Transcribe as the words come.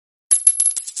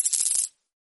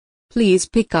Please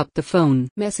pick up the phone.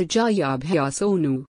 Message Ayabhya Sonu.